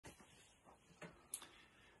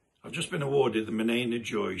I've just been awarded the Menena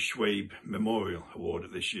Joy Schwabe Memorial Award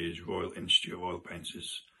at this year's Royal Institute of Oil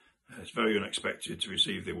Painters. It's very unexpected to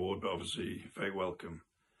receive the award, but obviously very welcome.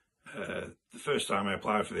 The first time I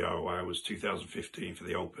applied for the ROI was 2015 for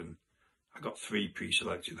the Open. I got 3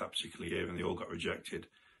 pre-selected that particular year and they all got rejected.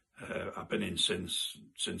 I've been in since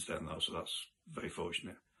then though, so that's very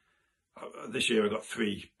fortunate. This year I got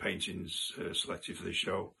 3 paintings selected for the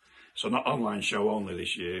show. So not online show only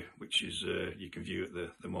this year, which is you can view at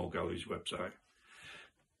the Mall Gallery's website.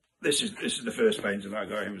 This is the first painting that I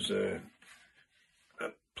got. It was a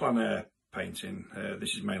plein air painting.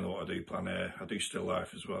 This is mainly what I do, plein air. I do still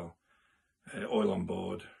life as well. Oil on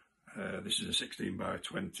board. This is a 16 by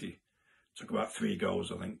 20. Took about 3 goes,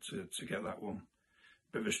 I think, to get that one.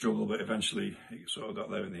 Bit of a struggle, but eventually it sort of got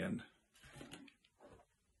there in the end.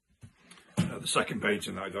 The second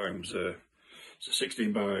painting that I got was it's a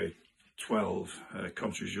 16 by 12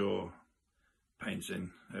 contre-jour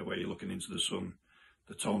painting where you're looking into the sun.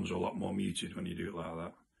 The tones are a lot more muted when you do it like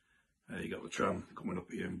that. You got the tram coming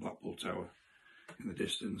up here in Blackpool Tower in the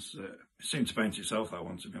distance. It seemed to paint itself, that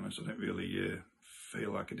one, to be honest. I didn't really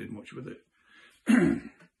feel like I did much with it.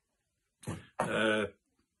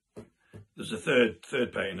 There's a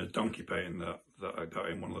third painting, a donkey painting that I got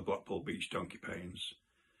in one of the Blackpool Beach donkey paintings.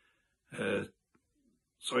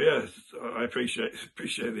 So yeah, I appreciate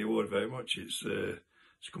the award very much. It's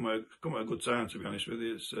come at a good time, to be honest with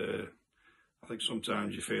you. I think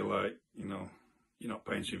sometimes you feel like, you know, you're not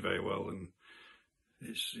painting very well, and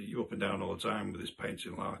you're up and down all the time with this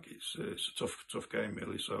painting lark. It's a tough game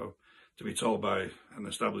really. So to be told by an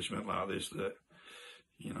establishment like this that,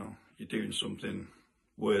 you know, you're doing something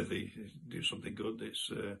worthy, do something good,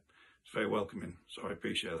 it's very welcoming. So I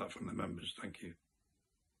appreciate that from the members. Thank you.